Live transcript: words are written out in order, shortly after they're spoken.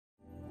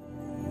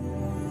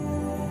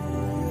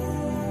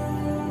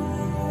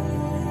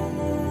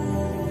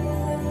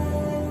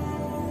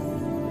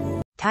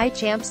Thai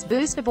champs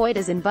boost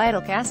Aboitiz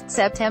Invit'l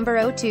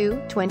castSeptember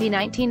 02,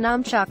 2019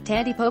 Namchak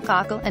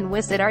Tantipokhakul and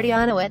Wisut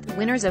Artjanawat,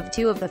 winners of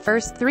 2 of the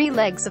first 3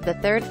 legs of the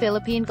 3rd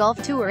Philippine Golf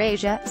Tour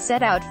Asia,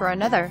 set out for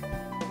another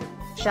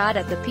shot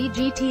at the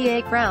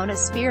PGTA crown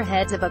as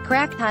spearheads of a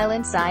cracked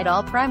Thailand side,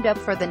 all primed up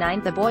for the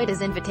 9th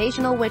Aboitiz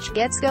Invitational, which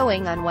gets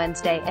going on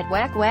Wednesday at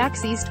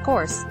Aboitiz East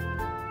Course.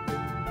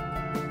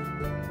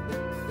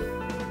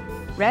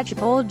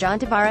 Rajapol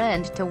Jantavara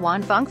and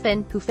Tawan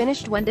Phongphan, who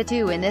finished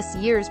 1-2 in this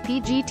year's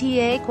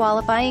PGTA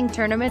qualifying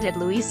tournament at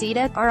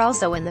Luisita, are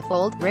also in the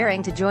fold,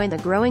 raring to join the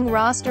growing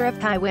roster of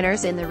Thai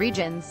winners in the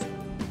region's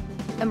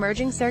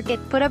emerging circuit,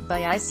 put up by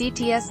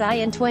ICTSI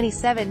in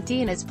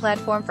 2017 as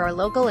platform for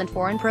local and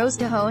foreign pros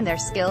to hone their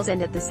skills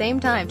and at the same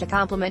time to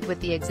complement with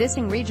the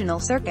existing regional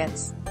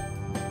circuits.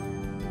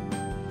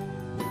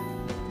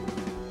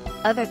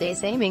 Other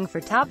days aiming for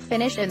top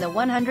finish in the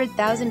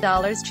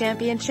 $100,000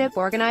 championship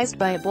organized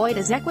by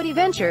Aboitiz Equity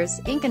Ventures,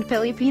 Inc. and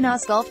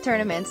Filipinos Golf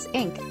Tournaments,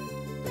 Inc.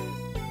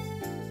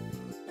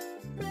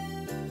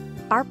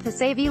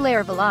 Arpasavi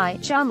Larvalai,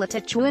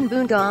 Chanlata Chuan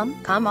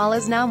Bungam,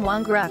 Kamalas Nam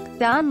Wangrak,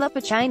 Dan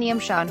Lapachai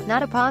Niamshan,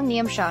 Natapong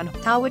Niamshan,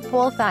 Tawad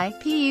Polthai,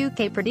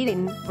 Puk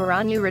Praditan,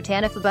 Varanyu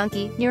Ratana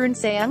Fabunki, Nuran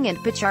Sayang and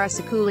Pichar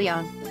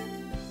Sakuliang.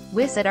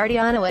 Wisut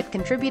Artjanawat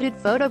contributed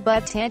photo,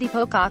 but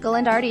Tantipokhakul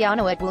and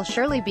Artjanawat will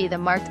surely be the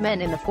marked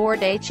men in the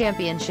 4-day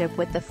championship,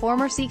 with the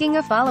former seeking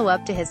a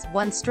follow-up to his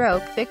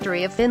one-stroke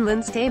victory of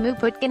Finland's Teemu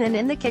Putkanen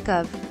in the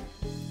kick-off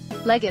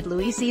leg at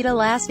Luisita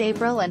last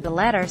April, and the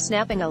latter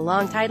snapping a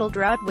long title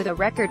drought with a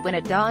record win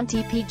at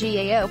Daunti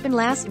PGA Open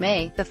last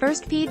May, the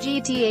first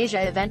PGTA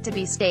Asia event to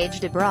be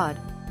staged abroad.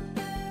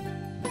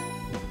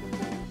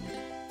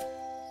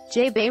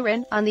 Jay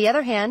Bayron, on the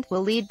other hand,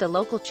 will lead the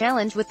local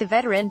challenge, with the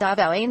veteran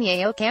Davao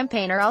Anyao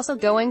campaigner also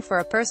going for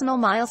a personal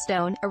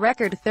milestone, a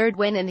record 3rd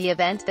win in the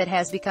event that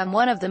has become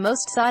one of the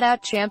most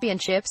sought-out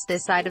championships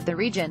this side of the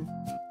region.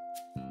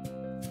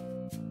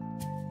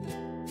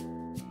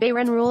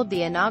 Bayron ruled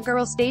the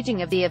inaugural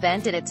staging of the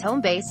event at its home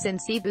base in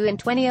Cebu in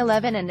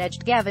 2011 and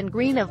edged Gavin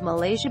Green of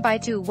Malaysia by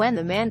 2 when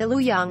the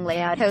Mandaluyong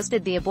layout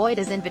hosted the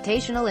Aboitiz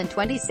Invitational in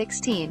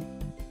 2016.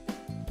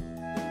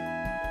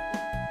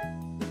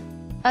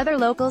 Other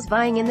locals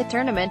vying in the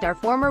tournament are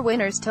former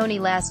winners Tony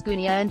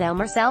Lascuna and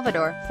Elmer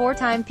Salvador,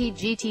 4-time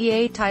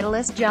PGTA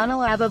titleist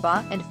Jonel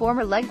Ababa, and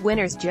former leg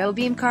winners Joe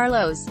Beam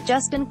Carlos,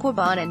 Justin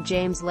Quaban and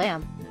James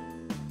Lam.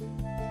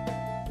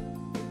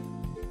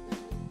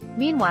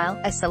 Meanwhile,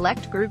 a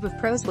select group of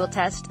pros will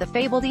test the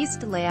fabled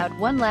East layout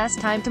one last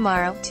time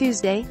tomorrow,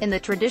 Tuesday, in the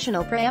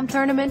traditional Pro-Am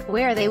tournament,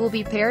 where they will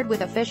be paired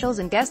with officials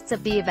and guests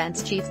of the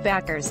event's chief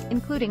backers,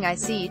 including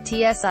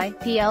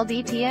ICTSI,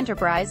 PLDT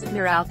Enterprise,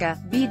 Meralco,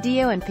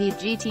 BDO and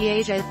PGTA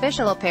Asia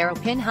official apparel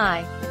Pin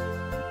High.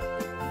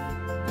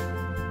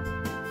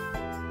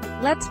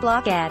 Let's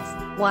block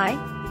ads.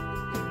 Why?